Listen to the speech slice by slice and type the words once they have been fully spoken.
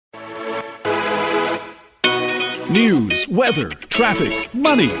News, weather, traffic,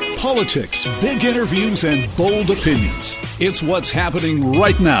 money, politics, big interviews, and bold opinions. It's what's happening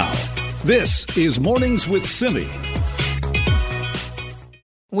right now. This is Mornings with Simi.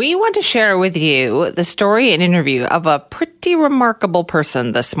 We want to share with you the story and interview of a pretty remarkable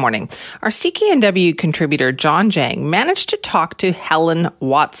person this morning. Our CKNW contributor, John Jang, managed to talk to Helen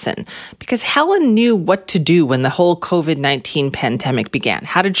Watson because Helen knew what to do when the whole COVID-19 pandemic began.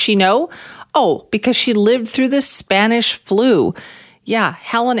 How did she know? Oh, because she lived through the Spanish flu. Yeah,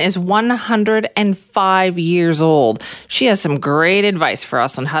 Helen is 105 years old. She has some great advice for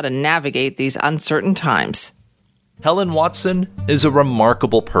us on how to navigate these uncertain times. Helen Watson is a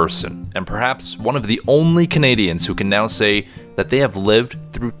remarkable person, and perhaps one of the only Canadians who can now say that they have lived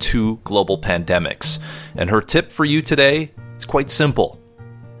through 2 global pandemics. And her tip for you today is quite simple.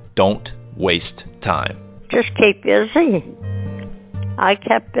 Don't waste time. Just keep busy. I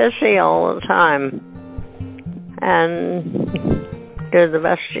kept busy all the time. And do the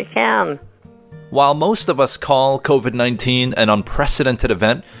best you can. While most of us call COVID-19 an unprecedented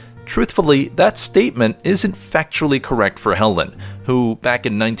event, truthfully, that statement isn't factually correct for Helen, who back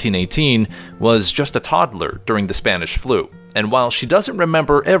in 1918 was just a toddler during the Spanish flu. And while she doesn't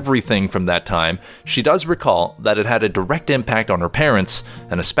remember everything from that time, she does recall that it had a direct impact on her parents,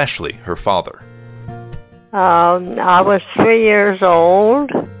 and especially her father. I was 3 years old,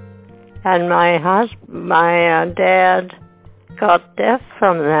 and my dad got deaf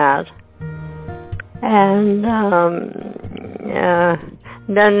from that. And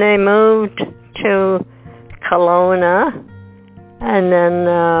then they moved to Kelowna, and then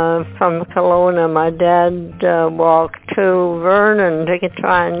from Kelowna, my dad walked to Vernon to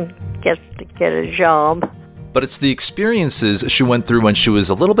try and get a job. But it's the experiences she went through when she was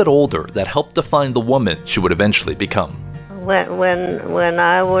a little bit older that helped define the woman she would eventually become. When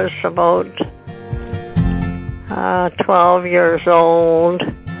I was about 12 years old,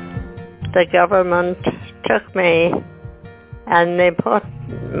 the government took me and they put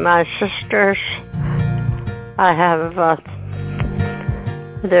my sisters. I have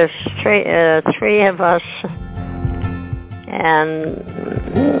there's three of us, and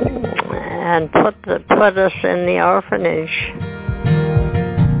put us in the orphanage.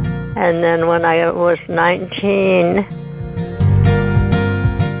 And then when I was 19,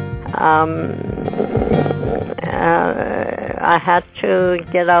 I had to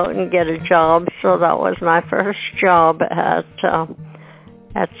get out and get a job, so that was my first job at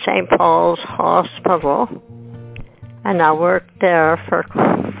St. Paul's Hospital, and I worked there for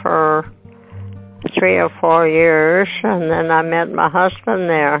 3 or 4 years, and then I met my husband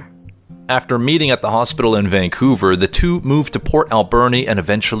there. After meeting at the hospital in Vancouver, the two moved to Port Alberni and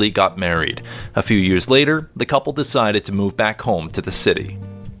eventually got married. A few years later, the couple decided to move back home to the city.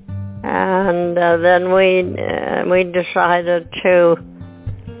 And then we decided to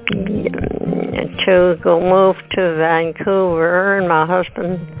go move to Vancouver, and my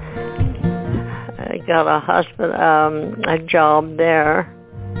husband got a job there.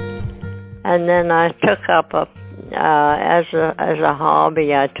 And then I took up as a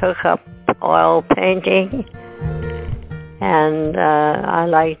hobby. I took up oil painting, and I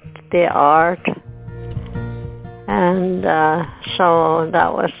liked the art, and so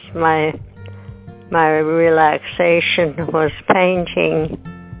that was my relaxation, was painting.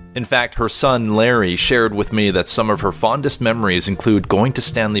 In fact, her son Larry shared with me that some of her fondest memories include going to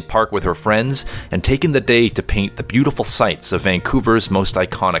Stanley Park with her friends and taking the day to paint the beautiful sights of Vancouver's most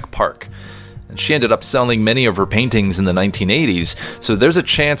iconic park. And she ended up selling many of her paintings in the 1980s, so there's a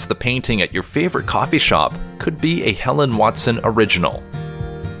chance the painting at your favorite coffee shop could be a Helen Watson original.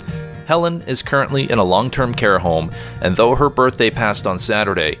 Helen is currently in a long-term care home, and though her birthday passed on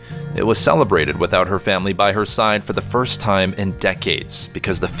Saturday, it was celebrated without her family by her side for the first time in decades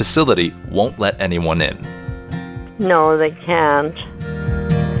because the facility won't let anyone in. No, they can't.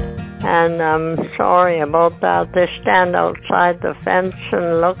 And I'm sorry about that. They stand outside the fence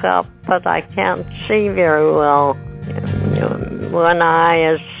and look up, but I can't see very well. One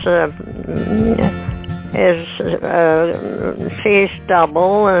eye sees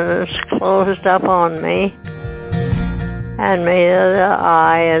double and it's closed up on me. And my other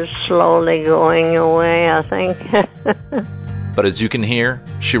eye is slowly going away, I think. But as you can hear,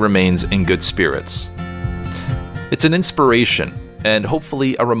 she remains in good spirits. It's an inspiration and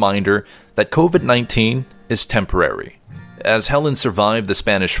hopefully a reminder that COVID-19 is temporary. As Helen survived the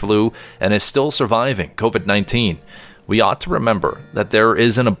Spanish flu and is still surviving COVID-19, we ought to remember that there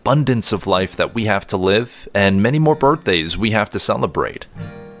is an abundance of life that we have to live and many more birthdays we have to celebrate.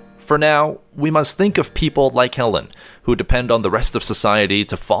 For now, we must think of people like Helen, who depend on the rest of society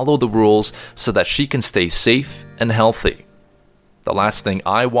to follow the rules so that she can stay safe and healthy. The last thing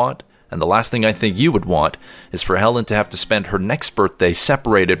I want, and the last thing I think you would want, is for Helen to have to spend her next birthday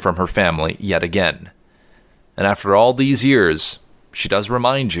separated from her family yet again. And after all these years, she does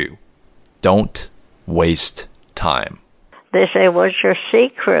remind you, don't waste time. They say, what's your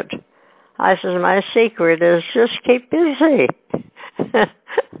secret? I said, my secret is just keep busy.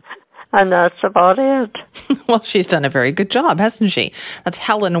 And that's about it. Well, she's done a very good job, hasn't she? That's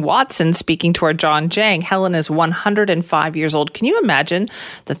Helen Watson speaking to our John Jang. Helen is 105 years old. Can you imagine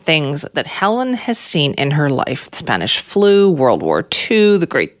the things that Helen has seen in her life? The Spanish flu, World War II,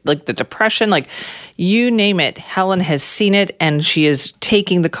 the Depression, you name it. Helen has seen it, and she is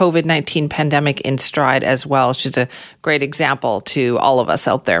taking the COVID-19 pandemic in stride as well. She's a great example to all of us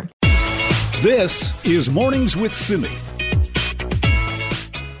out there. This is Mornings with Simi.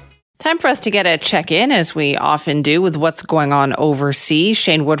 Time for us to get a check-in, as we often do, with what's going on overseas.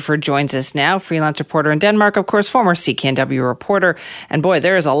 Shane Woodford joins us now, freelance reporter in Denmark, of course, former CKNW reporter. And boy,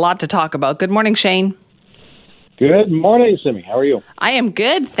 there is a lot to talk about. Good morning, Shane. Good morning, Simi. How are you? I am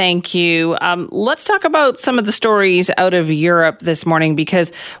good, thank you. Let's talk about some of the stories out of Europe this morning,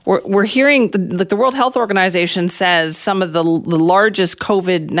 because we're hearing the World Health Organization says some of the largest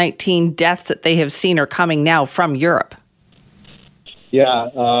COVID-19 deaths that they have seen are coming now from Europe.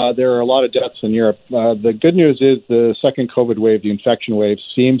 Yeah, there are a lot of deaths in Europe. The good news is the second COVID wave, the infection wave,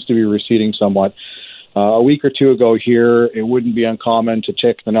 seems to be receding somewhat. A week or two ago here, it wouldn't be uncommon to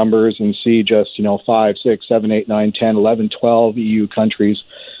check the numbers and see just, 5, 6, 7, 8, 9, 10, 11, 12 EU countries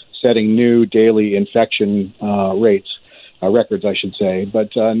setting new daily infection records, I should say. But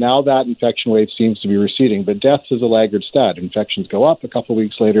now that infection wave seems to be receding. But deaths is a laggard stat. Infections go up. A couple of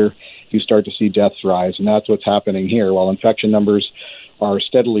weeks later, you start to see deaths rise. And that's what's happening here. While infection numbers are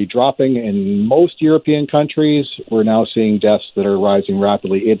steadily dropping in most European countries, we're now seeing deaths that are rising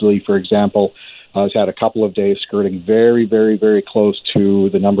rapidly. Italy, for example, has had a couple of days skirting very, very, very close to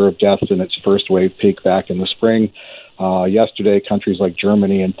the number of deaths in its first wave peak back in the spring. Yesterday, countries like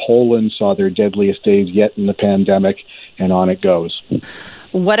Germany and Poland saw their deadliest days yet in the pandemic, and on it goes.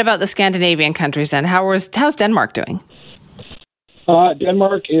 What about the Scandinavian countries then? How's Denmark doing?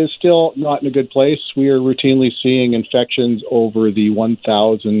 Denmark is still not in a good place. We are routinely seeing infections over the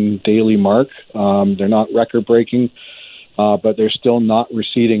 1,000 daily mark. They're not record-breaking, but they're still not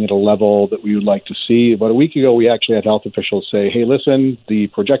receding at a level that we would like to see. About a week ago, we actually had health officials say, hey, listen, the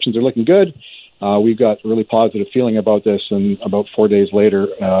projections are looking good. We've got a really positive feeling about this. And about 4 days later,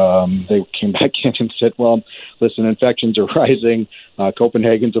 they came back in and said, well, listen, infections are rising.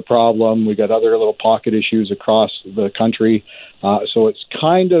 Copenhagen's a problem. We got other little pocket issues across the country. So it's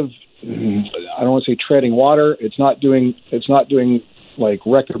kind of, I don't want to say treading water. It's not doing like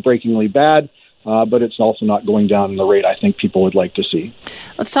record-breakingly bad. But it's also not going down in the rate I think people would like to see.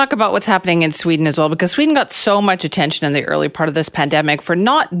 Let's talk about what's happening in Sweden as well, because Sweden got so much attention in the early part of this pandemic for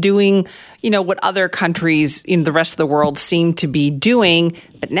not doing, what other countries in the rest of the world seem to be doing.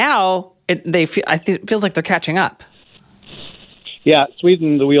 But now it feels like they're catching up. Yeah,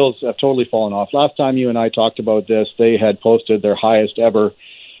 Sweden, the wheels have totally fallen off. Last time you and I talked about this, they had posted their highest ever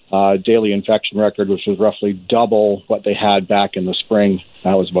daily infection record, which was roughly double what they had back in the spring.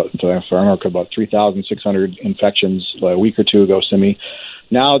 That was about 3,600 infections a week or two ago, Simi.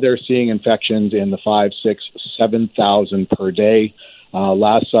 Now they're seeing infections in the 5, 6, 7,000 per day.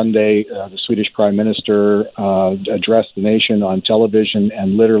 Last Sunday, the Swedish Prime Minister addressed the nation on television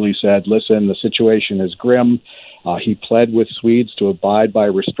and literally said, listen, the situation is grim. He pled with Swedes to abide by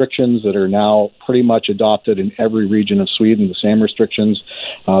restrictions that are now pretty much adopted in every region of Sweden, the same restrictions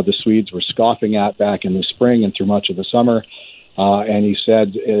the Swedes were scoffing at back in the spring and through much of the summer. And he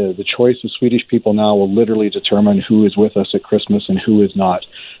said the choice of Swedish people now will literally determine who is with us at Christmas and who is not.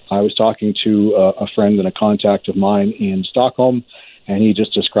 I was talking to a friend and a contact of mine in Stockholm, and he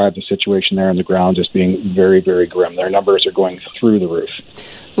just described the situation there on the ground as being very, very grim. Their numbers are going through the roof.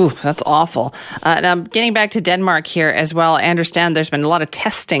 Ooh, that's awful. Now, getting back to Denmark here as well, I understand there's been a lot of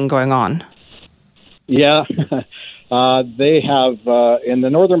testing going on. Yeah, they have, in the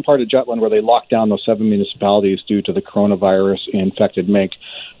northern part of Jutland, where they locked down those 7 municipalities due to the coronavirus-infected mink.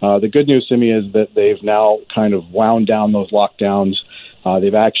 The good news, Simi, is that they've now kind of wound down those lockdowns.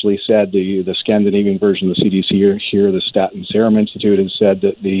 They've actually said, the Scandinavian version of the CDC here, the Statens Serum Institute, has said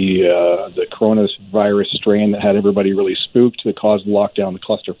that the coronavirus strain that had everybody really spooked, that caused the lockdown, the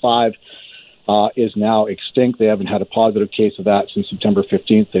cluster 5, is now extinct. They haven't had a positive case of that since September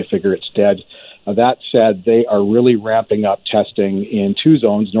 15th. They figure it's dead. That said, they are really ramping up testing in 2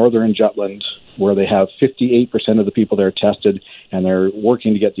 zones, northern Jutland, where they have 58% of the people there tested, and they're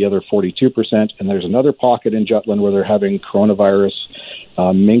working to get the other 42%. And there's another pocket in Jutland where they're having coronavirus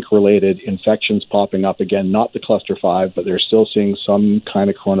mink-related infections popping up again, not the cluster 5, but they're still seeing some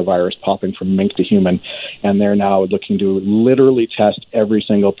kind of coronavirus popping from mink to human. And they're now looking to literally test every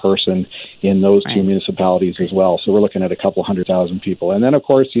single person in those 2 municipalities as well. So we're looking at a couple 100,000 people. And then, of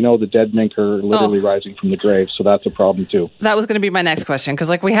course, the dead mink are literally rising from the grave. So that's a problem, too. That was going to be my next question, because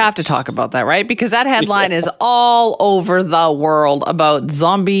we have to talk about that, right? Because that headline is all over the world about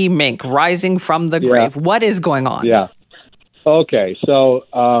zombie mink rising from the grave. What is going on? Yeah. Okay, so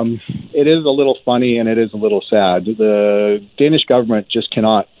it is a little funny and it is a little sad. The Danish government just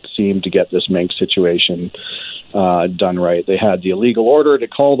cannot seem to get this mink situation done right. They had the illegal order to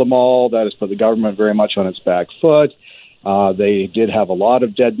cull them all. That has put the government very much on its back foot. They did have a lot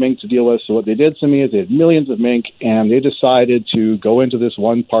of dead mink to deal with. So what they did to me is they had millions of mink, and they decided to go into this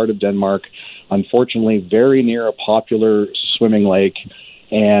one part of Denmark, unfortunately very near a popular swimming lake,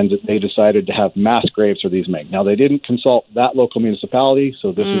 and they decided to have mass graves for these mink. Now, they didn't consult that local municipality,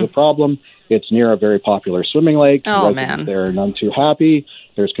 so this is a problem. It's near a very popular swimming lake. They're none too happy.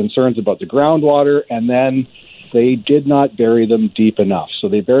 There's concerns about the groundwater, and then they did not bury them deep enough. So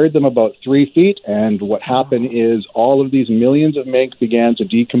they buried them about 3 feet, and what happened is all of these millions of mink began to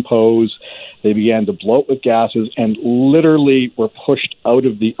decompose. They began to bloat with gases and literally were pushed out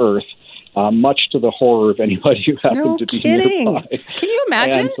of the earth, much to the horror of anybody who happened to be nearby. Can you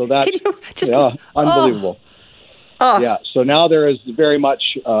imagine? And so that's, Can you just, unbelievable. Yeah, so now there is very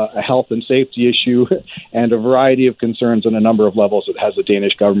much a health and safety issue and a variety of concerns on a number of levels that has the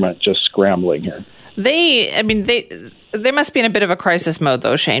Danish government just scrambling here. They must be in a bit of a crisis mode,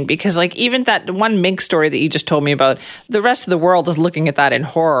 though, Shane, because even that one mink story that you just told me about, the rest of the world is looking at that in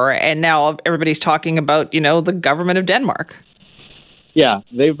horror, and now everybody's talking about, the government of Denmark. Yeah,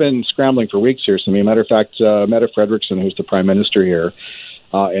 they've been scrambling for weeks here. So, matter of fact, Mette Frederiksen, who's the prime minister here,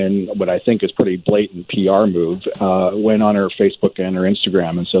 and what I think is pretty blatant PR move, went on her Facebook and her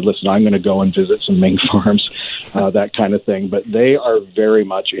Instagram and said, listen, I'm going to go and visit some mink farms, that kind of thing. But they are very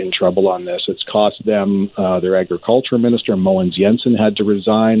much in trouble on this. It's cost them, their agriculture minister, Mogens Jensen, had to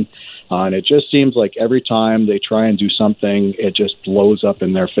resign. And it just seems like every time they try and do something, it just blows up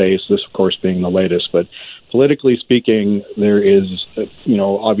in their face, this, of course, being the latest. But politically speaking, there is,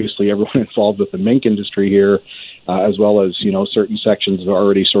 obviously everyone involved with the mink industry here, as well as, certain sections of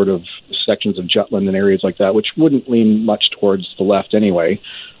already sections of Jutland and areas like that, which wouldn't lean much towards the left anyway,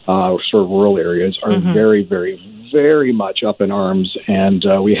 sort of rural areas, are very, very, very much up in arms. And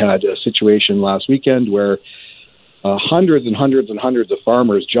we had a situation last weekend where hundreds and hundreds and hundreds of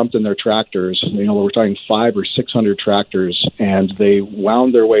farmers jumped in their tractors. We're talking 500 or 600 tractors, and they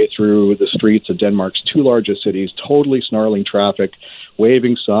wound their way through the streets of Denmark's 2 largest cities, totally snarling traffic,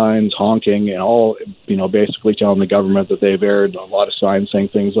 waving signs, honking, and all, basically telling the government that they've aired a lot of signs saying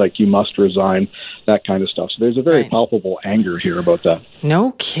things like, you must resign, that kind of stuff. So there's a very palpable anger here about that.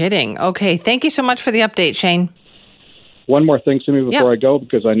 No kidding. Okay. Thank you so much for the update, Shane. One more thing, Simi, before I go,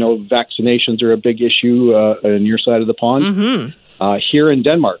 because I know vaccinations are a big issue on your side of the pond. Here in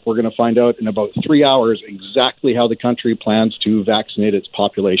Denmark, we're going to find out in about 3 hours exactly how the country plans to vaccinate its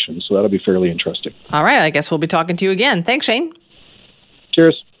population. So that'll be fairly interesting. All right. I guess we'll be talking to you again. Thanks, Shane.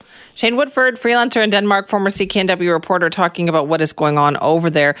 Cheers. Shane Woodford, freelancer in Denmark, former CKNW reporter, talking about what is going on over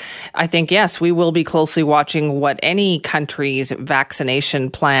there. I think, yes, we will be closely watching what any country's vaccination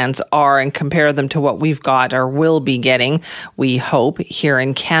plans are and compare them to what we've got or will be getting, we hope, here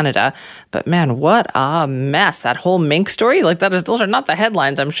in Canada. But man, what a mess. That whole mink story, those are not the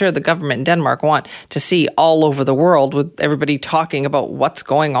headlines I'm sure the government in Denmark want to see all over the world, with everybody talking about what's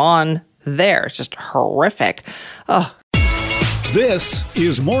going on there. It's just horrific. Oh. This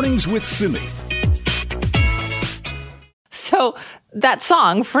is Mornings with Simi. So that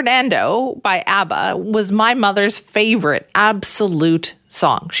song, Fernando by ABBA, was my mother's favorite, absolute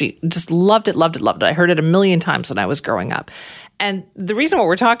song. She just loved it, loved it, loved it. I heard it a million times when I was growing up. And the reason why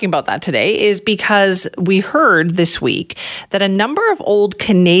we're talking about that today is because we heard this week that a number of old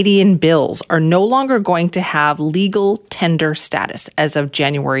Canadian bills are no longer going to have legal tender status as of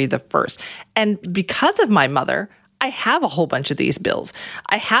January the 1st. And because of my mother, I have a whole bunch of these bills.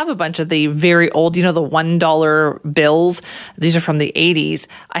 I have a bunch of the very old, the $1 bills. These are from the 80s.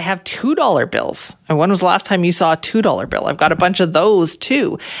 I have $2 bills. And when was the last time you saw a $2 bill? I've got a bunch of those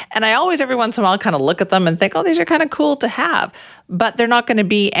too. And I always, every once in a while, kind of look at them and think, oh, these are kind of cool to have. But they're not going to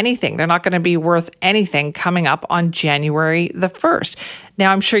be anything. They're not going to be worth anything coming up on January the 1st.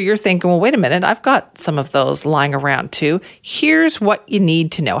 Now, I'm sure you're thinking, well, wait a minute, I've got some of those lying around too. Here's what you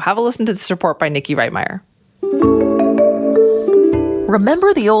need to know. Have a listen to this report by Nikki Reitmeyer.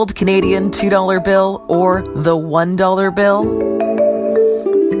 Remember the old Canadian $2 bill or the $1 bill?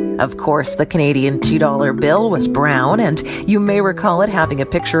 Of course, the Canadian $2 bill was brown, and you may recall it having a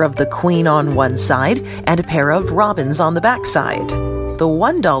picture of the Queen on one side and a pair of robins on the back side. The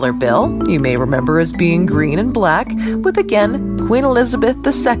 $1 bill, you may remember as being green and black, with again Queen Elizabeth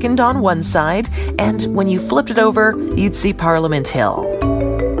II on one side, and when you flipped it over, you'd see Parliament Hill.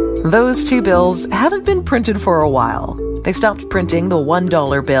 Those two bills haven't been printed for a while. They stopped printing the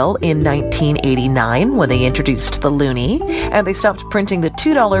 $1 bill in 1989 when they introduced the loonie, and they stopped printing the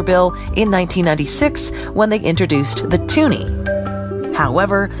 $2 bill in 1996 when they introduced the toonie.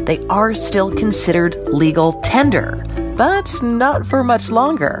 However, they are still considered legal tender, but not for much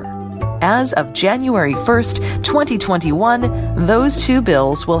longer. As of January 1st, 2021, those two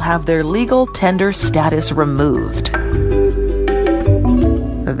bills will have their legal tender status removed.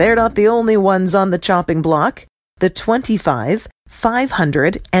 They're not the only ones on the chopping block. The $25,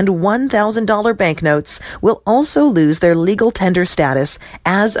 $500, and $1,000 banknotes will also lose their legal tender status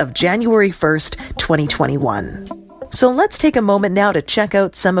as of January 1st, 2021. So let's take a moment now to check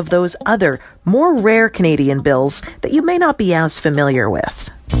out some of those other, more rare Canadian bills that you may not be as familiar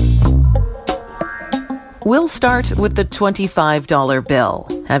with. We'll start with the $25 bill.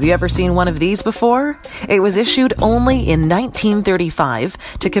 Have you ever seen one of these before? It was issued only in 1935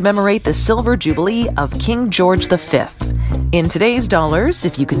 to commemorate the Silver Jubilee of King George V. In today's dollars,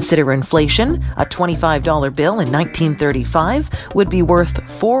 if you consider inflation, a $25 bill in 1935 would be worth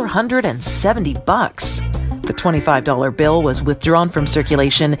 $470. The $25 bill was withdrawn from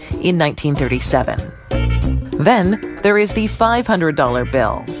circulation in 1937. Then there is the $500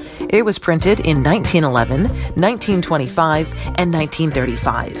 bill. It was printed in 1911, 1925, and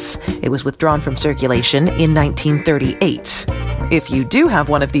 1935. It was withdrawn from circulation in 1938. If you do have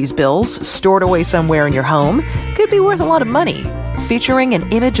one of these bills stored away somewhere in your home, it could be worth a lot of money. Featuring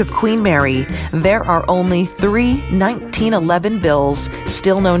an image of Queen Mary, there are only 3 1911 bills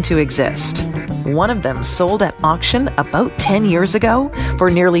still known to exist. One of them sold at auction about 10 years ago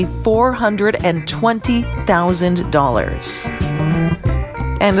for nearly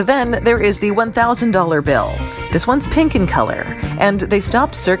 $420,000. And then there is the $1,000 bill. This one's pink in color, and they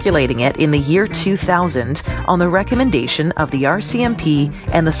stopped circulating it in the year 2000 on the recommendation of the RCMP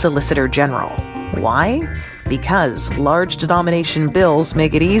and the Solicitor General. Why? Because large denomination bills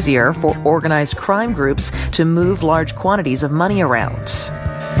make it easier for organized crime groups to move large quantities of money around.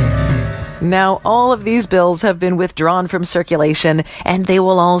 Now, all of these bills have been withdrawn from circulation, and they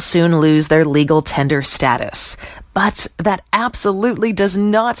will all soon lose their legal tender status. But that absolutely does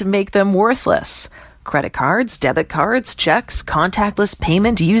not make them worthless. Credit cards, debit cards, checks, contactless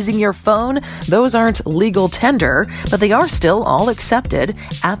payment using your phone, those aren't legal tender, but they are still all accepted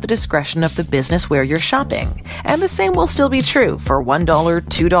at the discretion of the business where you're shopping. And the same will still be true for $1, $2,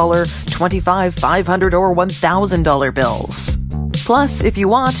 $25, $500, or $1,000 bills. Plus, if you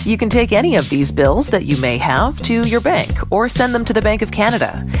want, you can take any of these bills that you may have to your bank or send them to the Bank of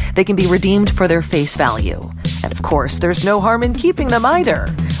Canada. They can be redeemed for their face value. And of course, there's no harm in keeping them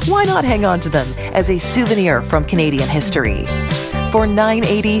either. Why not hang on to them as a souvenir from Canadian history? For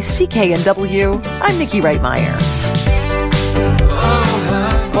 980 CKNW, I'm Nikki Reitmeyer.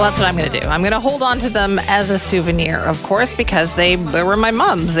 Well, that's what I'm going to do. I'm going to hold on to them as a souvenir, of course, because they were my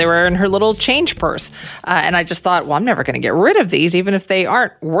mom's. They were in her little change purse. And I just thought, well, I'm never going to get rid of these, even if they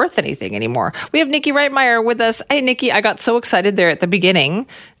aren't worth anything anymore. We have Nikki Reitmeyer with us. Hey, Nikki, I got so excited there at the beginning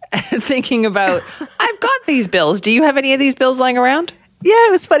thinking about, I've got these bills. Do you have any of these bills lying around? Yeah,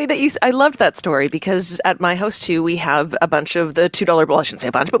 it was funny that I loved that story because at my house too, we have a bunch of the $2 bills. I shouldn't say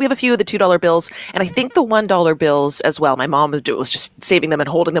a bunch, but we have a few of the $2 bills and I think the $1 bills as well. My mom was just saving them and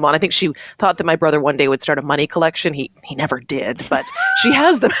holding them on. I think she thought that my brother one day would start a money collection. He never did, but she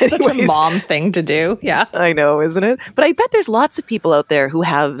has them anyways. Such a mom thing to do. Yeah. I know, isn't it? But I bet there's lots of people out there who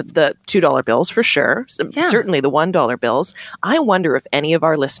have the $2 bills for sure. Certainly the $1 bills. I wonder if any of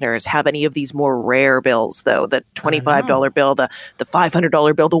our listeners have any of these more rare bills though, the $25 bill, the $500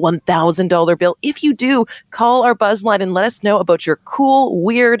 bill, the $1,000 bill. If you do, call our buzz line and let us know about your cool,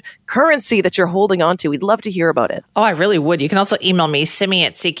 weird currency that you're holding on to. We'd love to hear about it. Oh, I really would. You can also email me,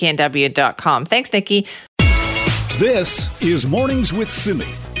 simi@cknw.com. Thanks, Nikki. This is Mornings with Simi.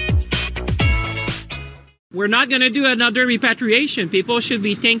 We're not going to do another repatriation. People should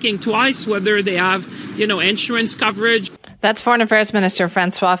be thinking twice whether they have, insurance coverage. That's Foreign Affairs Minister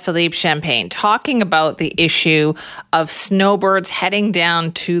François-Philippe Champagne talking about the issue of snowbirds heading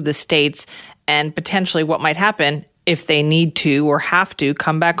down to the States and potentially what might happen if they need to or have to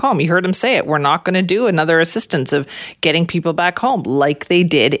come back home. You heard him say it. We're not going to do another assistance of getting people back home like they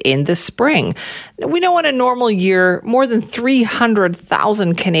did in the spring. We know in a normal year, more than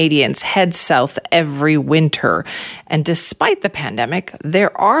 300,000 Canadians head south every winter. And despite the pandemic,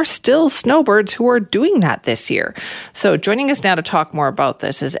 there are still snowbirds who are doing that this year. So joining us now to talk more about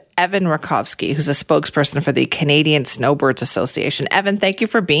this is Evan Rakowski, who's a spokesperson for the Canadian Snowbirds Association. Evan, thank you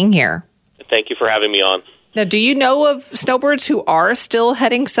for being here. Thank you for having me on. Now, do you know of snowbirds who are still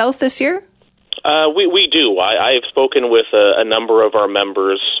heading south this year? We do. I have spoken with a number of our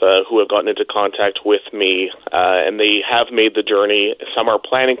members who have gotten into contact with me, and they have made the journey. Some are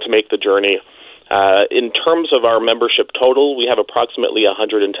planning to make the journey. In terms of our membership total, we have approximately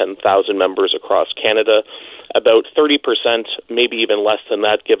 110,000 members across Canada. About 30%, maybe even less than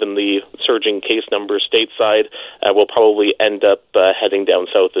that, given the surging case numbers stateside, will probably end up heading down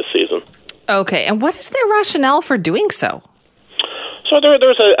south this season. Okay, and what is their rationale for doing so? So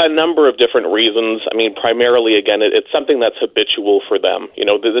there's a number of different reasons. I mean, primarily, again, it's something that's habitual for them.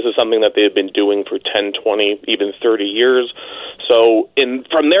 This is something that they've been doing for 10, 20, even 30 years. So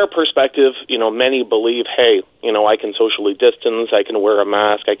from their perspective, many believe, hey, I can socially distance, I can wear a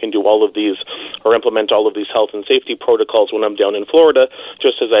mask, I can do all of these or implement all of these health and safety protocols when I'm down in Florida,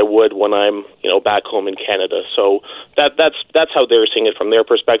 just as I would when I'm, back home in Canada. So that's how they're seeing it from their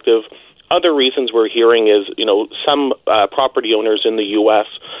perspective. Other reasons we're hearing is, some property owners in the U.S.,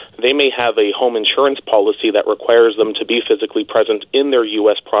 they may have a home insurance policy that requires them to be physically present in their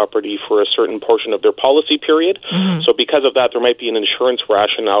U.S. property for a certain portion of their policy period. Mm-hmm. So because of that, there might be an insurance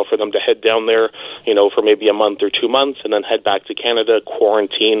rationale for them to head down there, for maybe a month or 2 months and then head back to Canada,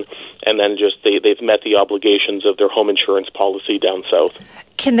 quarantine, and then they've met the obligations of their home insurance policy down south.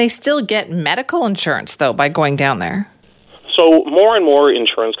 Can they still get medical insurance, though, by going down there? So more and more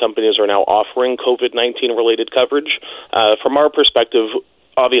insurance companies are now offering COVID-19 related coverage. From our perspective,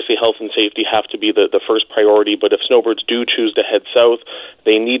 obviously health and safety have to be the first priority, but if snowbirds do choose to head south,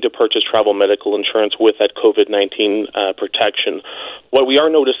 they need to purchase travel medical insurance with that COVID-19 protection. What we are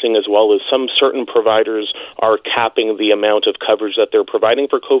noticing as well is some certain providers are capping the amount of coverage that they're providing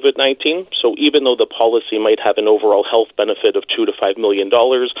for COVID-19. So even though the policy might have an overall health benefit of $2 to $5 million,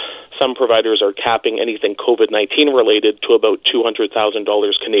 some providers are capping anything COVID-19 related to about $200,000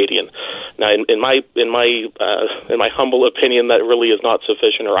 Canadian. Now, in my humble opinion, that really is not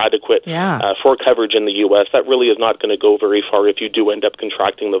sufficient or adequate for coverage in the U.S. That really is not going to go very far if you do end up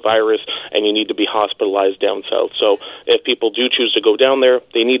contracting the virus and you need to be hospitalized down south. So if people do choose to go down there,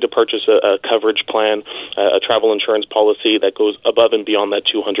 they need to purchase a coverage plan, a travel insurance policy that goes above and beyond that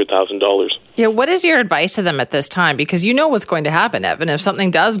 $200,000. Yeah, what is your advice to them at this time? Because you know what's going to happen, Evan. If something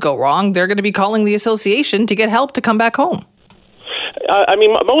does go wrong, they're going to be calling the association to get help to come back home.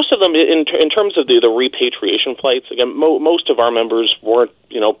 Most of them, in terms of the repatriation flights, again, most of our members weren't,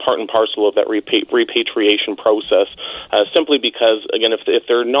 part and parcel of that repatriation process, simply because, again, if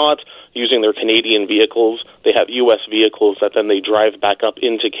they're not using their Canadian vehicles, they have U.S. vehicles that then they drive back up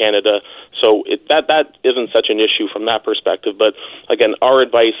into Canada. So that isn't such an issue from that perspective. But, again, our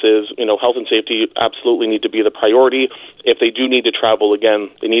advice is, health and safety absolutely need to be the priority. If they do need to travel, again,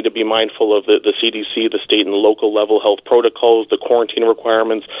 they need to be mindful of the CDC, the state and local level health protocols, the quarantine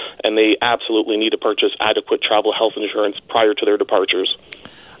requirements, and they absolutely need to purchase adequate travel health insurance prior to their departures.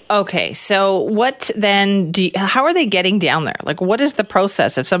 Okay, so what then? How are they getting down there? Like, what is the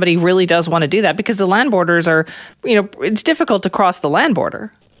process if somebody really does want to do that? Because the land borders are, it's difficult to cross the land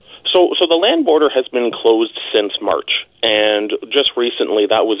border. So the land border has been closed since March, and just recently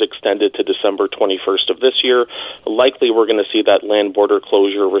that was extended to December 21st of this year. Likely we're going to see that land border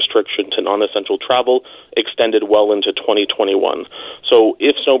closure restriction to non-essential travel extended well into 2021. So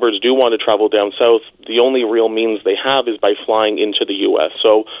if snowbirds do want to travel down south, the only real means they have is by flying into the U.S.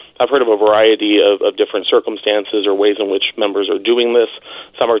 So I've heard of a variety of different circumstances or ways in which members are doing this.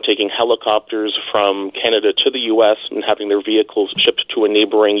 Some are taking helicopters from Canada to the U.S. and having their vehicles shipped to a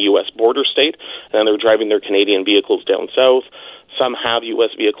neighboring U.S. border state, and then they're driving their Canadian vehicles down south. Some have U.S.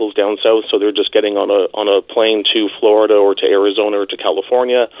 vehicles down south, so they're just getting on a plane to Florida or to Arizona or to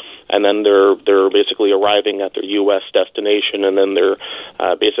California, and then they're basically arriving at their U.S. destination, and then they're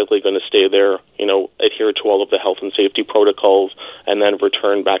basically going to stay there, adhere to all of the health and safety protocols, and then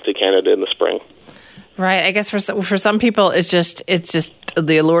return back to Canada in the spring. Right. I guess for some people, it's just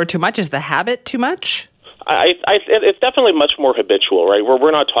the allure too much. Is the habit too much? It's definitely much more habitual, right?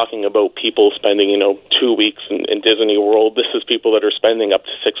 We're not talking about people spending, 2 weeks in Disney World. This is people that are spending up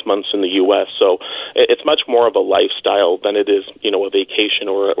to 6 months in the U.S. So it's much more of a lifestyle than it is, a vacation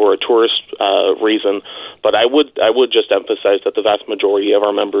or a tourist reason. But I would just emphasize that the vast majority of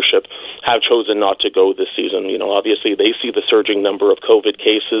our membership have chosen not to go this season. Obviously they see the surging number of COVID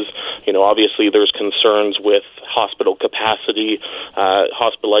cases. Obviously there's concerns with hospital capacity,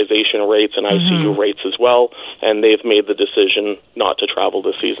 hospitalization rates, and ICU rates as well. And they've made the decision not to travel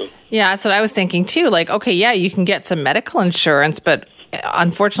this season. Yeah, that's what I was thinking too. Like, okay, yeah, you can get some medical insurance, but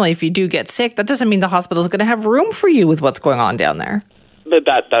unfortunately, if you do get sick, that doesn't mean the hospital is going to have room for you with what's going on down there.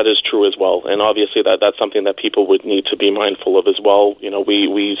 That is true as well, and obviously that's something that people would need to be mindful of as well.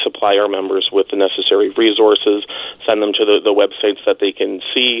 We supply our members with the necessary resources, send them to the websites that they can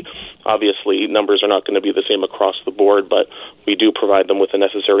see. Obviously, numbers are not going to be the same across the board, but we do provide them with the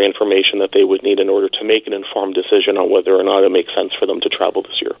necessary information that they would need in order to make an informed decision on whether or not it makes sense for them to travel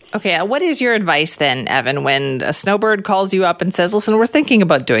this year. Okay, what is your advice then, Evan, when a snowbird calls you up and says, listen, we're thinking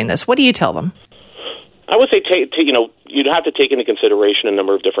about doing this? What do you tell them? I would say, you'd have to take into consideration a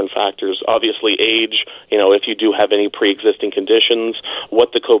number of different factors. Obviously, age, if you do have any pre-existing conditions,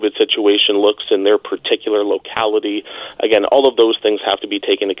 what the COVID situation looks in their particular locality. Again, all of those things have to be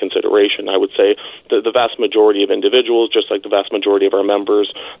taken into consideration. I would say the vast majority of individuals, just like the vast majority of our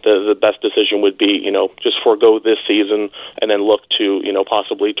members, the best decision would be, just forego this season and then look to,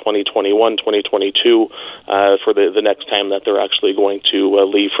 possibly 2021, 2022 for the next time that they're actually going to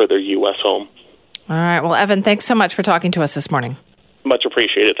leave for their U.S. home. All right. Well, Evan, thanks so much for talking to us this morning. Much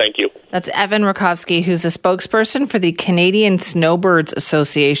appreciated. Thank you. That's Evan Rakovsky, who's the spokesperson for the Canadian Snowbirds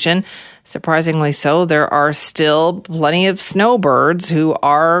Association. Surprisingly so, there are still plenty of snowbirds who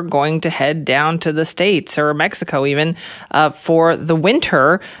are going to head down to the States or Mexico even for the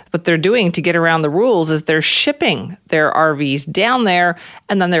winter. What they're doing to get around the rules is they're shipping their RVs down there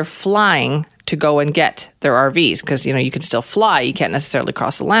and then they're flying to go and get their RVs because, you can still fly. You can't necessarily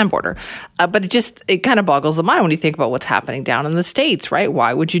cross the land border. But it kind of boggles the mind when you think about what's happening down in the States, right?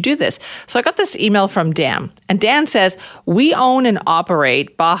 Why would you do this? So I got this email from Dan, and Dan says, we own and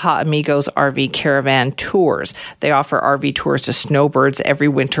operate Baja Amigos RV Caravan Tours. They offer RV tours to snowbirds every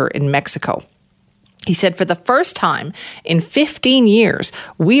winter in Mexico. He said, for the first time in 15 years,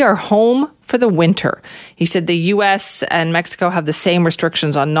 we are home for the winter. He said the U.S. and Mexico have the same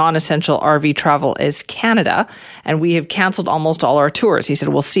restrictions on non-essential RV travel as Canada, and we have canceled almost all our tours. He said,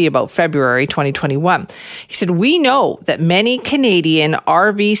 we'll see about February 2021. He said, we know that many Canadian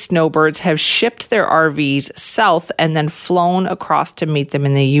RV snowbirds have shipped their RVs south and then flown across to meet them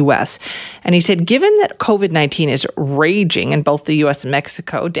in the U.S. And he said, given that COVID-19 is raging in both the U.S. and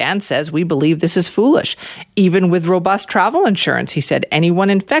Mexico, Dan says, we believe this is foolish. Even with robust travel insurance, he said, anyone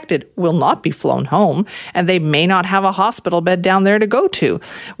infected will not be flown home, and they may not have a hospital bed down there to go to.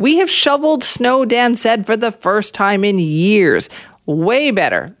 We have shoveled snow, Dan said, for the first time in years. Way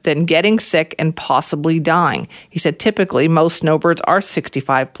better than getting sick and possibly dying. He said typically most snowbirds are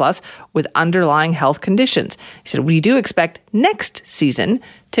 65 plus with underlying health conditions. He said we do expect next season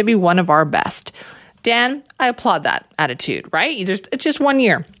to be one of our best. Dan, I applaud that attitude, right? It's just 1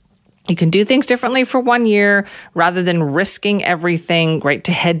 year. You can do things differently for 1 year rather than risking everything, right,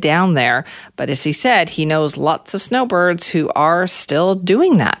 to head down there. But as he said, he knows lots of snowbirds who are still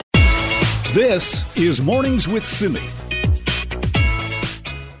doing that. This is Mornings with Simi.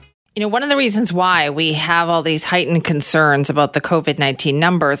 One of the reasons why we have all these heightened concerns about the COVID-19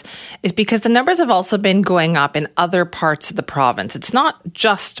 numbers is because the numbers have also been going up in other parts of the province. It's not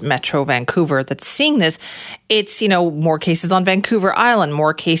just Metro Vancouver that's seeing this. It's, more cases on Vancouver Island,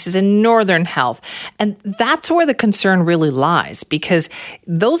 more cases in Northern Health. And that's where the concern really lies because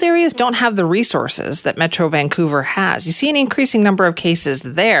those areas don't have the resources that Metro Vancouver has. You see an increasing number of cases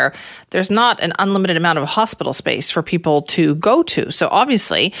there. There's not an unlimited amount of hospital space for people to go to. So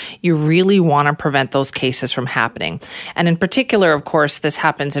obviously, you really want to prevent those cases from happening. And in particular, of course, this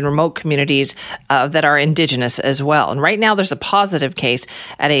happens in remote communities that are Indigenous as well. And right now, there's a positive case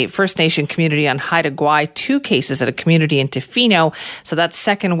at a First Nation community on Haida Gwaii, 2 cases at a community in Tofino. So that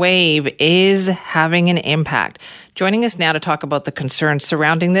second wave is having an impact. Joining us now to talk about the concerns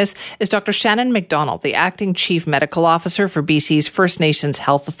surrounding this is Dr. Shannon McDonald, the Acting Chief Medical Officer for BC's First Nations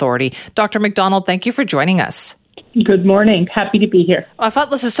Health Authority. Dr. McDonald, thank you for joining us. Good morning. Happy to be here. I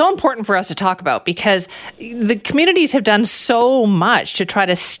thought this is so important for us to talk about because the communities have done so much to try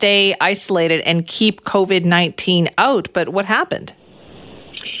to stay isolated and keep COVID-19 out. But what happened?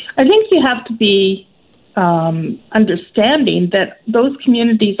 I think you have to be understanding that those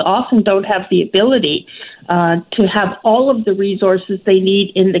communities often don't have the ability to have all of the resources they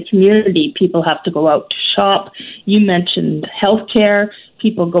need in the community. People have to go out to shop. You mentioned healthcare.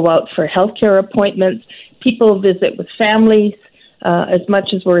 People go out for healthcare appointments. People visit with families. As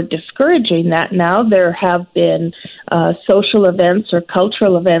much as we're discouraging that now, there have been social events or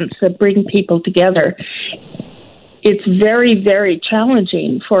cultural events that bring people together. It's very, very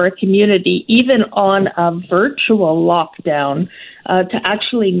challenging for a community, even on a virtual lockdown, to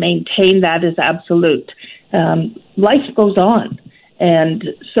actually maintain that as absolute. Life goes on. And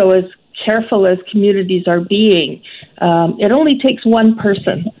so as careful as communities are being, it only takes one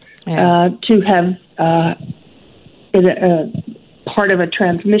person to have part of a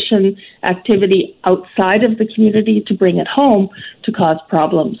transmission activity outside of the community to bring it home to cause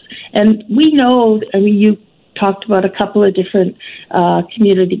problems. And we know, you talked about a couple of different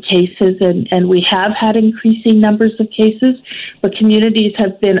community cases, and we have had increasing numbers of cases, but communities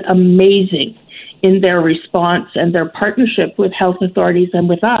have been amazing in their response and their partnership with health authorities and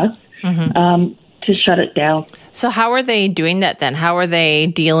with us to shut it down. So how are they doing that then? How are they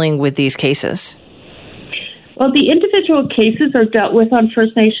dealing with these cases? Well, the individual cases are dealt with on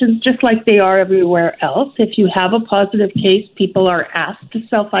First Nations just like they are everywhere else. If you have a positive case, people are asked to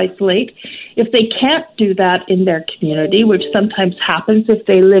self-isolate. If they can't do that in their community, which sometimes happens if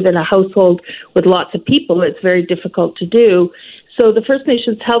they live in a household with lots of people, it's very difficult to do. So the First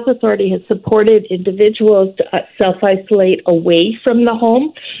Nations Health Authority has supported individuals to self-isolate away from the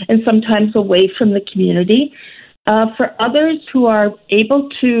home and sometimes away from the community. For others who are able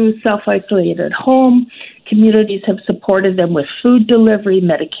to self-isolate at home, communities have supported them with food delivery,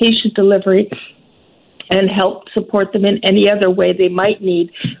 medication delivery, and helped support them in any other way they might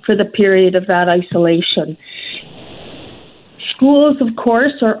need for the period of that isolation. Schools, of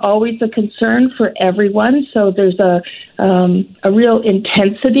course, are always a concern for everyone, so there's a real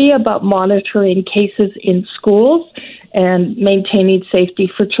intensity about monitoring cases in schools and maintaining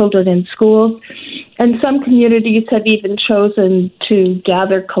safety for children in schools. And some communities have even chosen to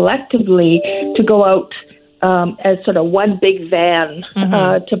gather collectively to go out as sort of one big van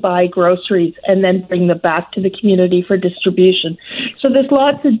to buy groceries and then bring them back to the community for distribution. So there's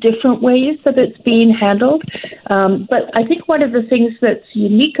lots of different ways that it's being handled. But I think one of the things that's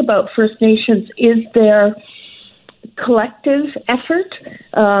unique about First Nations is their collective effort.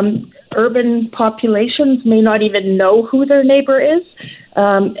 Urban populations may not even know who their neighbor is,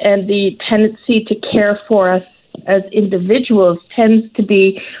 and the tendency to care for us as individuals tends to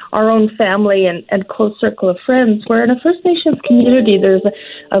be our own family and close circle of friends, where in a First Nations community, there's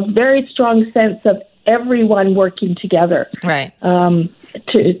a very strong sense of everyone working together to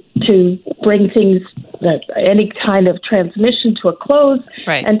bring things, any kind of transmission to a close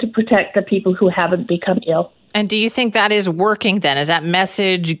and to protect the people who haven't become ill. And do you think that is working then? Is that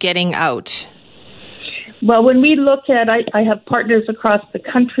message getting out? Well, when we look at, I have partners across the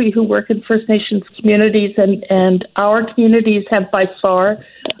country who work in First Nations communities, and our communities have by far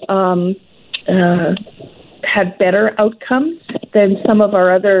had better outcomes than some of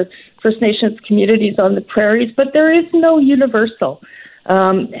our other First Nations communities on the prairies, but there is no universal,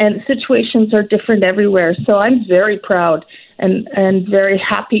 and situations are different everywhere. So I'm very proud and very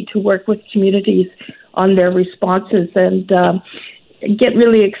happy to work with communities on their responses, and get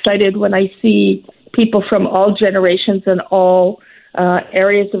really excited when I see people from all generations and all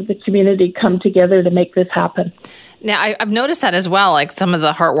areas of the community come together to make this happen. Now, I've noticed that as well, like some of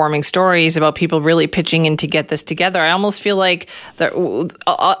the heartwarming stories about people really pitching in to get this together. I almost feel like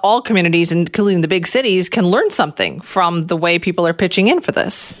all communities, including the big cities, can learn something from the way people are pitching in for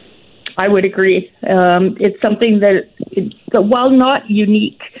this. I would agree. It's something that, while not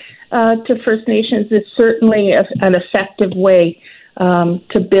unique to First Nations, is certainly an effective way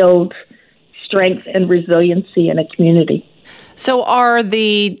to build strength and resiliency in a community. So are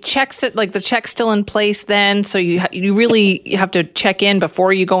the checks still in place then? So you really have to check in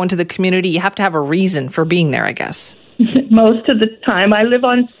before you go into the community. You have to have a reason for being there, I guess. Most of the time. I live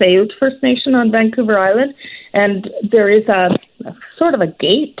on Sayult First Nation on Vancouver Island, and there is a sort of a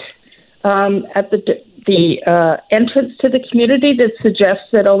gate at the entrance to the community that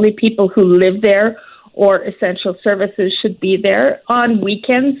suggests that only people who live there or essential services should be there. On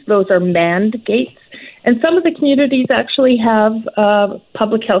weekends, those are manned gates. And some of the communities actually have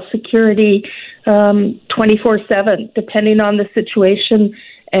public health security 24/7, depending on the situation.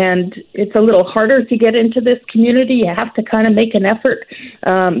 And it's a little harder to get into this community. You have to kind of make an effort.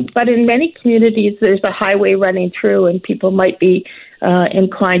 But in many communities, there's a highway running through, and people might be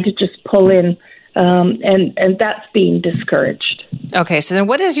inclined to just pull in. And that's being discouraged. Okay, so then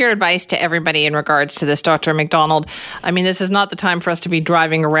what is your advice to everybody in regards to this, Dr. McDonald? I mean, this is not the time for us to be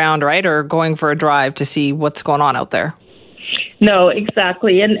driving around, right, or going for a drive to see what's going on out there. No,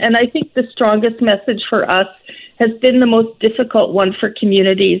 exactly. And I think the strongest message for us has been the most difficult one for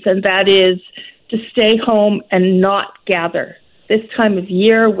communities, and that is to stay home and not gather. This time of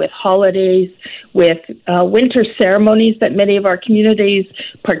year, with holidays, with winter ceremonies that many of our communities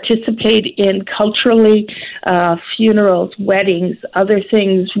participate in culturally, funerals, weddings, other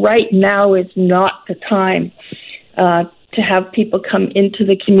things, right now is not the time to have people come into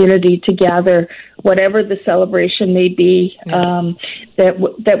the community to gather, whatever the celebration may be,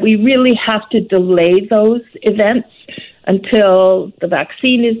 that we really have to delay those events until the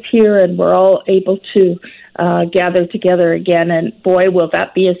vaccine is here and we're all able to gather together again. And boy, will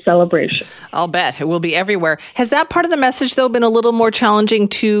that be a celebration. I'll bet. It will be everywhere. Has that part of the message, though, been a little more challenging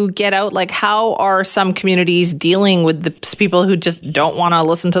to get out? Like, how are some communities dealing with the people who just don't want to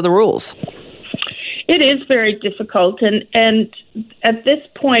listen to the rules? It is very difficult, and at this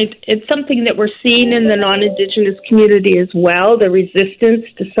point, it's something that we're seeing in the non-Indigenous community as well, the resistance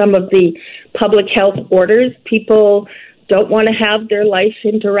to some of the public health orders. People don't want to have their life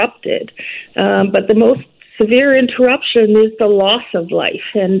interrupted, but the most severe interruption is the loss of life,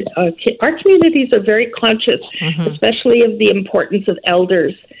 and our communities are very conscious, especially of the importance of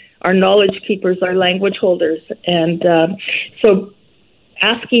elders, our knowledge keepers, our language holders, and so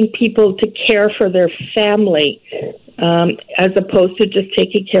asking people to care for their family as opposed to just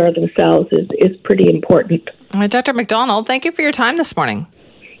taking care of themselves is pretty important. All right, Dr. McDonald, thank you for your time this morning.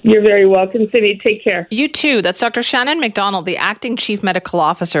 You're very welcome, Cindy. Take care. You too. That's Dr. Shannon McDonald, the Acting Chief Medical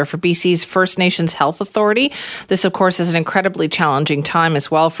Officer for BC's First Nations Health Authority. This, of course, is an incredibly challenging time as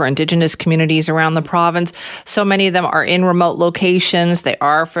well for Indigenous communities around the province. So many of them are in remote locations. They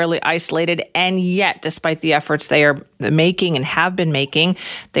are fairly isolated. And yet, despite the efforts they are making and have been making,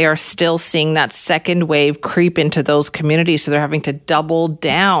 they are still seeing that second wave creep into those communities. So they're having to double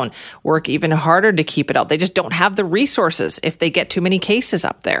down, work even harder to keep it out. They just don't have the resources if they get too many cases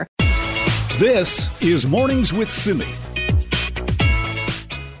up there. This is Mornings with Simi.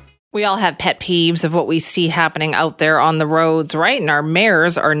 We all have pet peeves of what we see happening out there on the roads, right? And our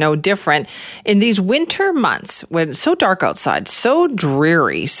mayors are no different. In these winter months, when it's so dark outside, so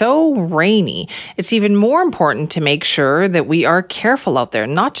dreary, so rainy, it's even more important to make sure that we are careful out there,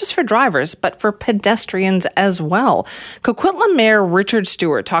 not just for drivers, but for pedestrians as well. Coquitlam Mayor Richard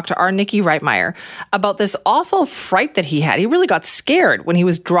Stewart talked to our Nikki Reitmeyer about this awful fright that he had. He really got scared when he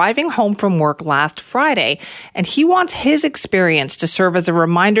was driving home from work last Friday, and he wants his experience to serve as a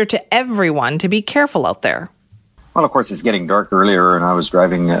reminder to everyone to be careful out there. Well, of course, it's getting dark earlier, and I was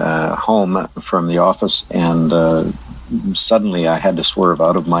driving home from the office, and suddenly I had to swerve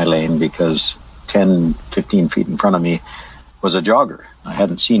out of my lane because 10, 15 feet in front of me was a jogger. I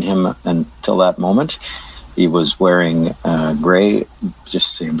hadn't seen him until that moment. He was wearing gray,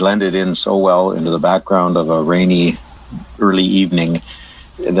 just blended in so well into the background of a rainy early evening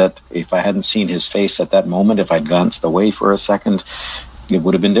that if I hadn't seen his face at that moment, if I'd glanced away for a second, it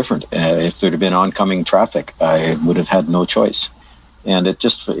would have been different. If there'd have been oncoming traffic, I would have had no choice. And it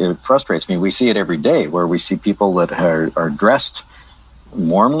frustrates me. We see it every day where we see people that are dressed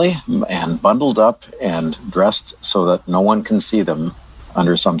warmly and bundled up and dressed so that no one can see them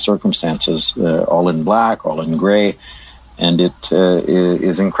under some circumstances, all in black, all in gray. And it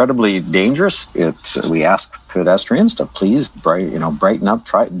is incredibly dangerous. We ask pedestrians to please brighten up.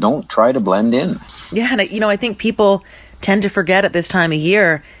 Don't try to blend in. Yeah, and I think people tend to forget at this time of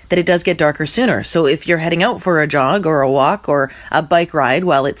year that it does get darker sooner. So if you're heading out for a jog or a walk or a bike ride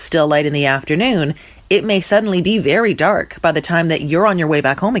while it's still light in the afternoon, it may suddenly be very dark by the time that you're on your way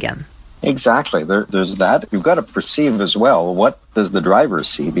back home again. Exactly. There's that. You've got to perceive as well, what does the driver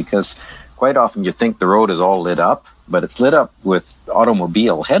see? Because quite often you think the road is all lit up, but it's lit up with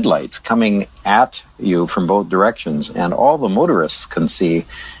automobile headlights coming at you from both directions. And all the motorists can see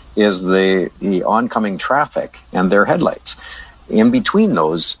is the oncoming traffic and their headlights. In between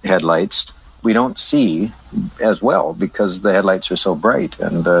those headlights, we don't see as well because the headlights are so bright.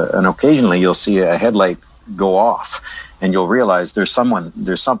 And occasionally you'll see a headlight go off and you'll realize there's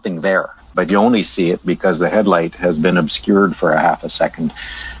something there, but you only see it because the headlight has been obscured for a half a second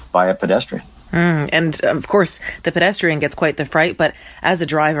by a pedestrian. And of course, the pedestrian gets quite the fright, but as a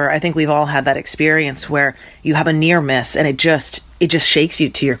driver, I think we've all had that experience where you have a near miss and it just shakes you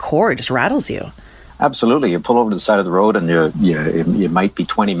to your core. It just rattles you. Absolutely. You pull over to the side of the road and you might be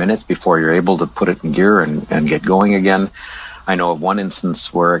 20 minutes before you're able to put it in gear and get going again. I know of one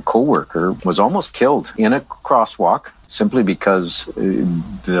instance where a coworker was almost killed in a crosswalk simply because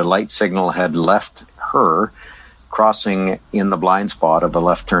the light signal had left her crossing in the blind spot of a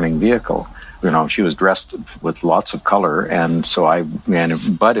left-turning vehicle. She was dressed with lots of color,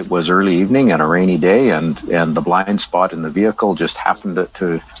 but it was early evening and a rainy day, and the blind spot in the vehicle just happened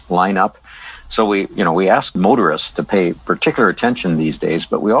to line up. So we ask motorists to pay particular attention these days,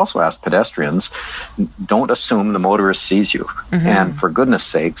 but we also ask pedestrians, don't assume the motorist sees you. Mm-hmm. And for goodness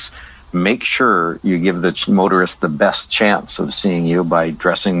sakes, make sure you give the motorist the best chance of seeing you by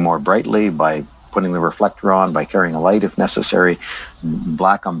dressing more brightly, by putting the reflector on, by carrying a light if necessary.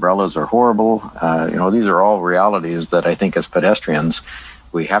 Black umbrellas are horrible. These are all realities that I think as pedestrians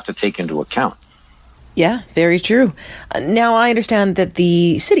we have to take into account. Yeah, very true. Now, I understand that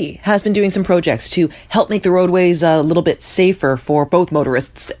the city has been doing some projects to help make the roadways a little bit safer for both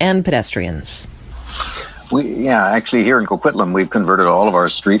motorists and pedestrians. Actually, here in Coquitlam, we've converted all of our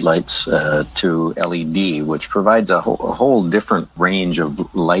streetlights to LED, which provides a whole different range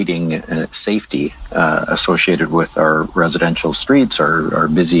of lighting safety associated with our residential streets, our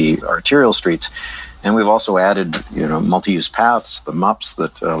busy arterial streets. And we've also added, multi-use paths, the MUPs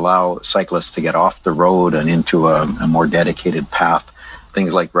that allow cyclists to get off the road and into a more dedicated path.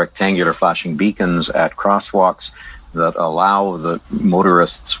 Things like rectangular flashing beacons at crosswalks that allow the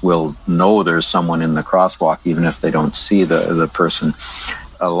motorists will know there's someone in the crosswalk even if they don't see the person.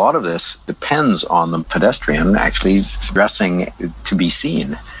 A lot of this depends on the pedestrian actually dressing to be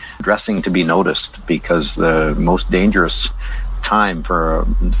seen, dressing to be noticed, because the most dangerous time for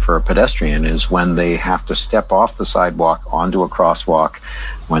a pedestrian is when they have to step off the sidewalk onto a crosswalk,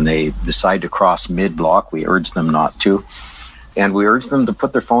 when they decide to cross mid-block. We urge them not to. And we urge them to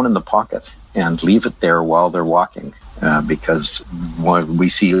put their phone in the pocket and leave it there while they're walking, because we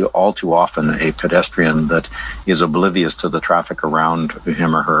see all too often a pedestrian that is oblivious to the traffic around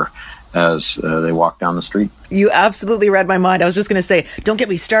him or her as they walk down the street. You absolutely read my mind. I was just going to say, don't get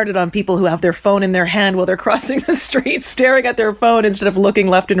me started on people who have their phone in their hand while they're crossing the street, staring at their phone instead of looking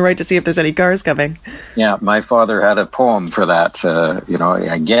left and right to see if there's any cars coming. Yeah, my father had a poem for that.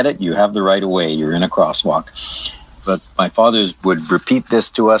 I get it. You have the right of way. You're in a crosswalk. But my father would repeat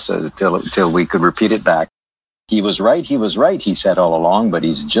this to us until we could repeat it back. He was right, he said all along, but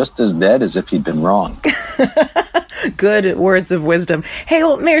he's just as dead as if he'd been wrong. Good words of wisdom. Hey,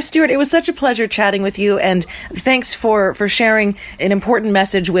 well, Mayor Stewart, it was such a pleasure chatting with you, and thanks for sharing an important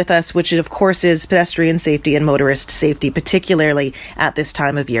message with us, which of course is pedestrian safety and motorist safety, particularly at this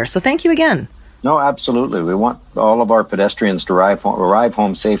time of year. So thank you again. No, absolutely. We want all of our pedestrians to arrive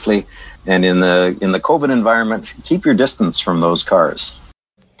home safely, and in the COVID environment, keep your distance from those cars.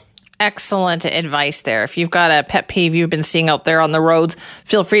 Excellent advice there. If you've got a pet peeve you've been seeing out there on the roads,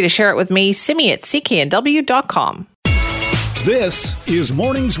 feel free to share it with me, Simi at cknw.com. This is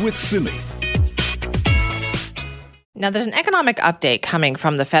Mornings with Simi. Now, there's an economic update coming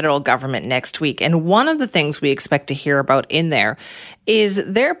from the federal government next week, and one of the things we expect to hear about in there is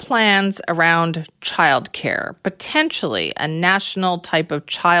their plans around childcare, potentially a national type of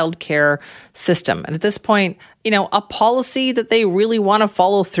childcare system. And at this point, a policy that they really want to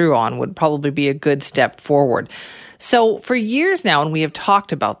follow through on would probably be a good step forward. So for years now, and we have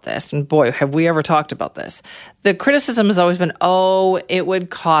talked about this, and boy, have we ever talked about this, the criticism has always been, it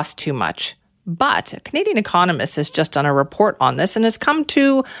would cost too much. But a Canadian economist has just done a report on this and has come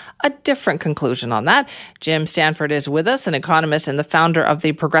to a different conclusion on that. Jim Stanford is with us, an economist and the founder of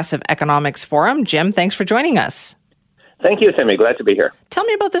the Progressive Economics Forum. Jim, thanks for joining us. Thank you, Simi. Glad to be here. Tell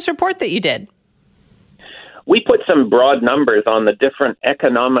me about this report that you did. We put some broad numbers on the different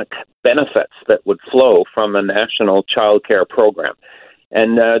economic benefits that would flow from a national child care program.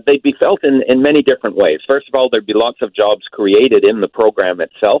 And they'd be felt in many different ways. First of all, there'd be lots of jobs created in the program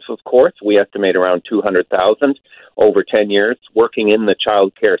itself, of course. We estimate around 200,000 over 10 years working in the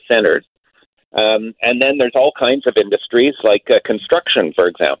child care centers. And then there's all kinds of industries like construction, for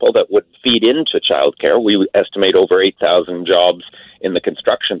example, that would feed into child care. We estimate over 8,000 jobs in the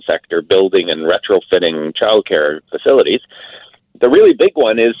construction sector, building and retrofitting child care facilities. The really big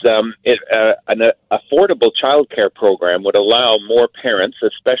one is an affordable childcare program would allow more parents,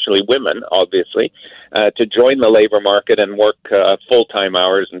 especially women, obviously, to join the labor market and work full-time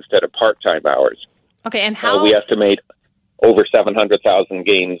hours instead of part-time hours. Okay, and how... we estimate over 700,000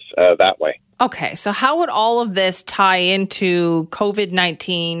 gains that way. Okay, so how would all of this tie into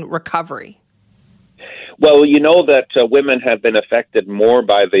COVID-19 recovery? Well, you know that women have been affected more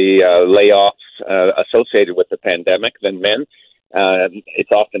by the layoffs associated with the pandemic than men.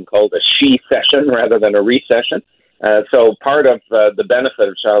 It's often called a she-cession rather than a recession. So part of the benefit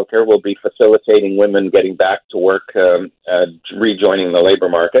of childcare will be facilitating women getting back to work, rejoining the labor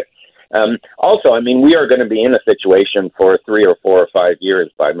market. Also, I mean, we are going to be in a situation for 3 or 4 or 5 years,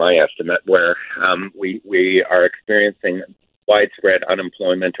 by my estimate, where we are experiencing widespread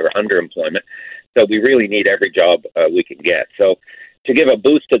unemployment or underemployment. So we really need every job we can get. So to give a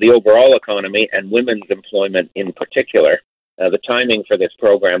boost to the overall economy and women's employment in particular, the timing for this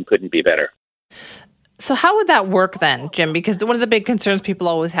program couldn't be better. So how would that work then, Jim? Because one of the big concerns people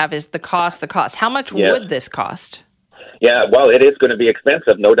always have is the cost. How much would this cost? Yeah, well, it is going to be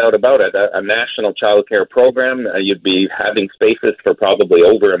expensive, no doubt about it. A national child care program, you'd be having spaces for probably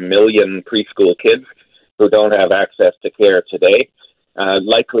over 1 million preschool kids who don't have access to care today.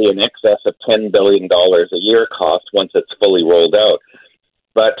 Likely in excess of $10 billion a year cost once it's fully rolled out.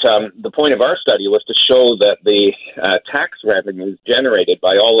 But the point of our study was to show that the tax revenues generated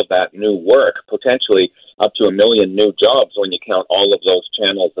by all of that new work, potentially up to 1 million new jobs when you count all of those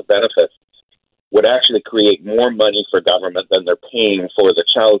channels of benefits, would actually create more money for government than they're paying for the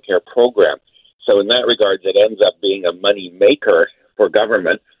child care program. So in that regard, it ends up being a money maker for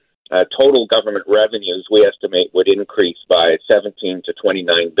government. Total government revenues, we estimate, would increase by $17 to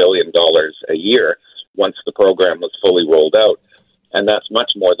 $29 billion a year once the program was fully rolled out. And that's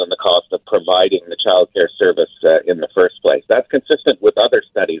much more than the cost of providing the child care service in the first place. That's consistent with other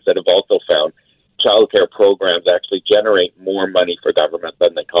studies that have also found child care programs actually generate more money for government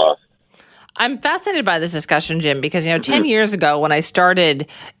than they cost. I'm fascinated by this discussion, Jim, because, 10 years ago when I started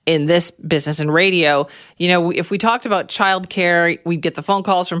in this business in radio, if we talked about childcare, we'd get the phone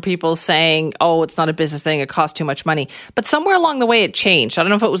calls from people saying, oh, it's not a business thing, it costs too much money. But somewhere along the way it changed. I don't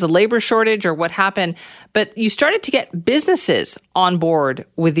know if it was a labor shortage or what happened, but you started to get businesses on board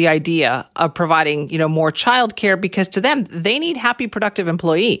with the idea of providing, more childcare because to them, they need happy, productive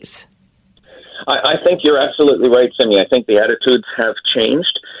employees. I think you're absolutely right, Simi. I think the attitudes have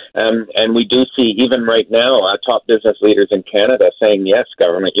changed. And we do see, even right now, top business leaders in Canada saying, yes,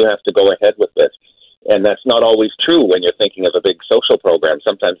 government, you have to go ahead with this. And that's not always true when you're thinking of a big social program.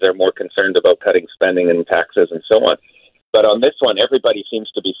 Sometimes they're more concerned about cutting spending and taxes and so on. But on this one, everybody seems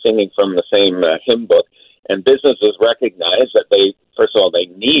to be singing from the same hymn book. And businesses recognize that first of all, they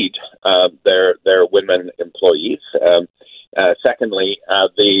need their women employees. Secondly,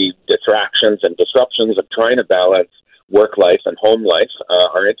 the distractions and disruptions of trying to balance work life and home life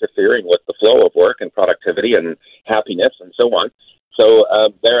are interfering with the flow of work and productivity and happiness and so on. So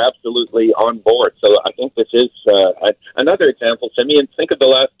they're absolutely on board. So I think this is another example, Simeon. Think of the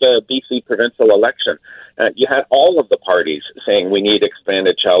last BC provincial election. You had all of the parties saying we need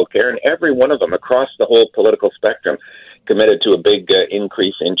expanded childcare, and every one of them across the whole political spectrum committed to a big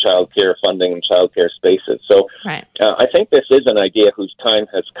increase in childcare funding and childcare spaces. So I think this is an idea whose time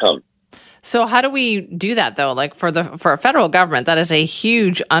has come. So how do we do that, though? Like for a federal government, that is a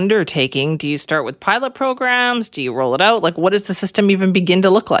huge undertaking. Do you start with pilot programs? Do you roll it out? Like, what does the system even begin to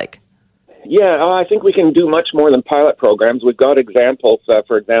look like? Yeah, I think we can do much more than pilot programs. We've got examples,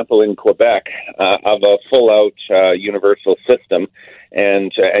 for example, in Quebec, of a full-out universal system,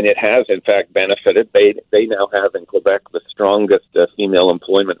 and it has, in fact, benefited. They now have in Quebec the strongest female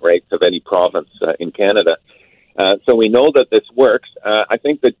employment rates of any province in Canada. So we know that this works. I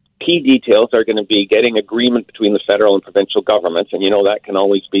think the key details are going to be getting agreement between the federal and provincial governments, and that can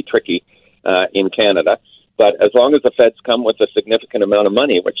always be tricky in Canada. But as long as the feds come with a significant amount of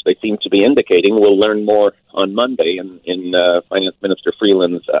money, which they seem to be indicating, we'll learn more on Monday in Finance Minister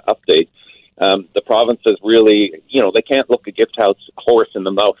Freeland's update. The provinces really, they can't look a gift horse in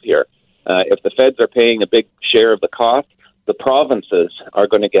the mouth here. If the feds are paying a big share of the cost, the provinces are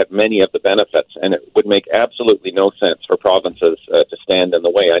going to get many of the benefits, and it would make absolutely no sense for provinces to stand in the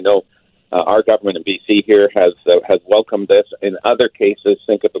way. I know our government in BC here has welcomed this. In other cases,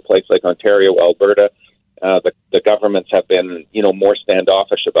 think of a place like Ontario, Alberta, the governments have been, more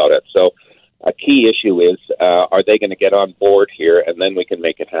standoffish about it. So a key issue is, are they going to get on board here, and then we can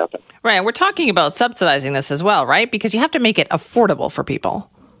make it happen. Right. We're talking about subsidizing this as well, right? Because you have to make it affordable for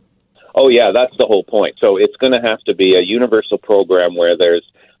people. Oh, yeah, that's the whole point. So it's going to have to be a universal program where there's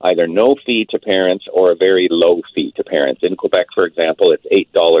either no fee to parents or a very low fee to parents. In Quebec, for example, it's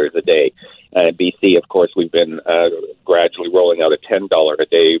 $8 a day. In BC, of course, we've been gradually rolling out a $10 a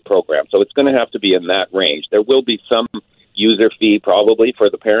day program. So it's going to have to be in that range. There will be some user fee probably for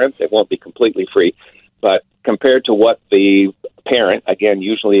the parents. It won't be completely free. But compared to what the parent, again,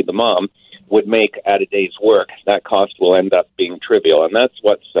 usually the mom, would make at a day's work, that cost will end up being trivial, and that's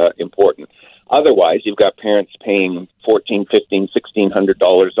what's important. Otherwise, you've got parents paying $1,400, $1,500,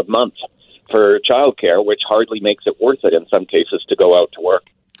 $1,600 a month for childcare, which hardly makes it worth it in some cases to go out to work.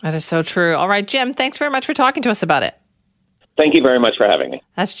 That is so true. All right, Jim, thanks very much for talking to us about it. Thank you very much for having me.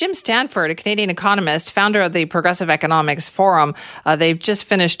 That's Jim Stanford, a Canadian economist, founder of the Progressive Economics Forum. They've just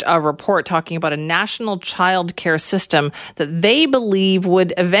finished a report talking about a national child care system that they believe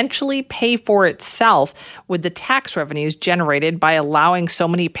would eventually pay for itself with the tax revenues generated by allowing so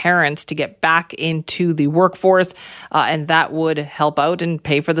many parents to get back into the workforce. And that would help out and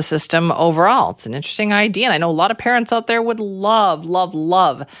pay for the system overall. It's an interesting idea. And I know a lot of parents out there would love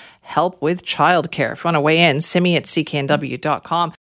help with childcare. If you want to weigh in, simi@cknw.com.